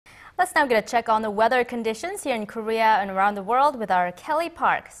Let's now get a check on the weather conditions here in Korea and around the world with our Kelly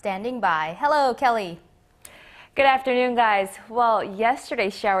Park standing by. Hello, Kelly. Good afternoon, guys. Well,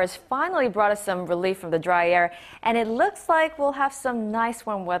 yesterday's showers finally brought us some relief from the dry air, and it looks like we'll have some nice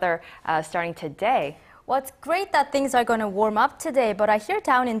warm weather starting today. Well, it's great that things are going to warm up today, but I hear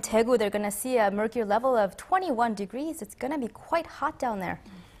down in Daegu they're going to see a mercury level of 21 degrees. It's going to be quite hot down there.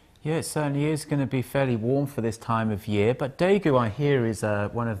 Yeah, it certainly is going to be fairly warm for this time of year, but Daegu, I hear, is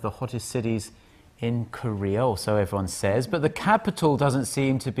one of the hottest cities in Korea, or so everyone says, but the capital doesn't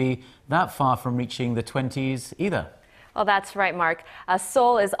seem to be that far from reaching the 20s either. Well, that's right, Mark.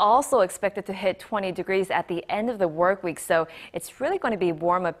 Seoul is also expected to hit 20 degrees at the end of the work week, so it's really going to be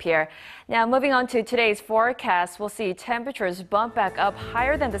warm up here. Now, moving on to today's forecast, we'll see temperatures bump back up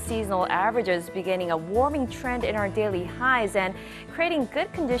higher than the seasonal averages, beginning a warming trend in our daily highs and creating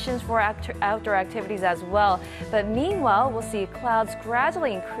good conditions for outdoor activities as well. But meanwhile, we'll see clouds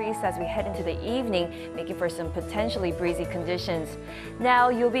gradually increase as we head into the evening, making for some potentially breezy conditions. Now,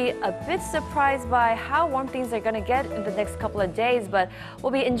 you'll be a bit surprised by how warm things are going to get in the next couple of days, but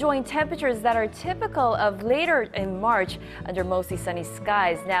we'll be enjoying temperatures that are typical of later in March under mostly sunny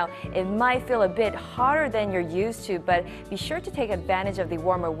skies. Now, it might feel a bit hotter than you're used to, but be sure to take advantage of the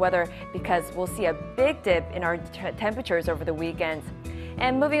warmer weather because we'll see a big dip in our temperatures over the weekend.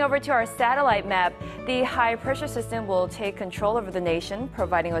 And moving over to our satellite map, the high pressure system will take control over the nation,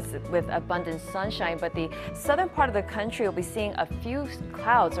 providing us with abundant sunshine, but the southern part of the country will be seeing a few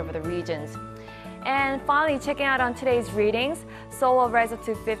clouds over the regions. And finally, checking out on today's readings, Seoul will rise up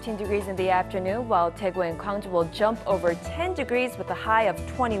to 15 degrees in the afternoon, while Daegu and Gwangju will jump over 10 degrees with a high of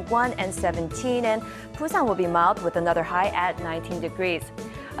 21 and 17, and Busan will be mild with another high at 19 degrees.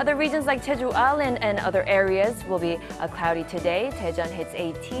 Other regions like Jeju Island and other areas will be cloudy today. Daejeon hits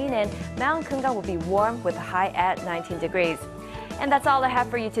 18, and Mount Kumgang will be warm with a high at 19 degrees. And that's all I have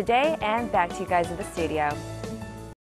for you today, and back to you guys in the studio.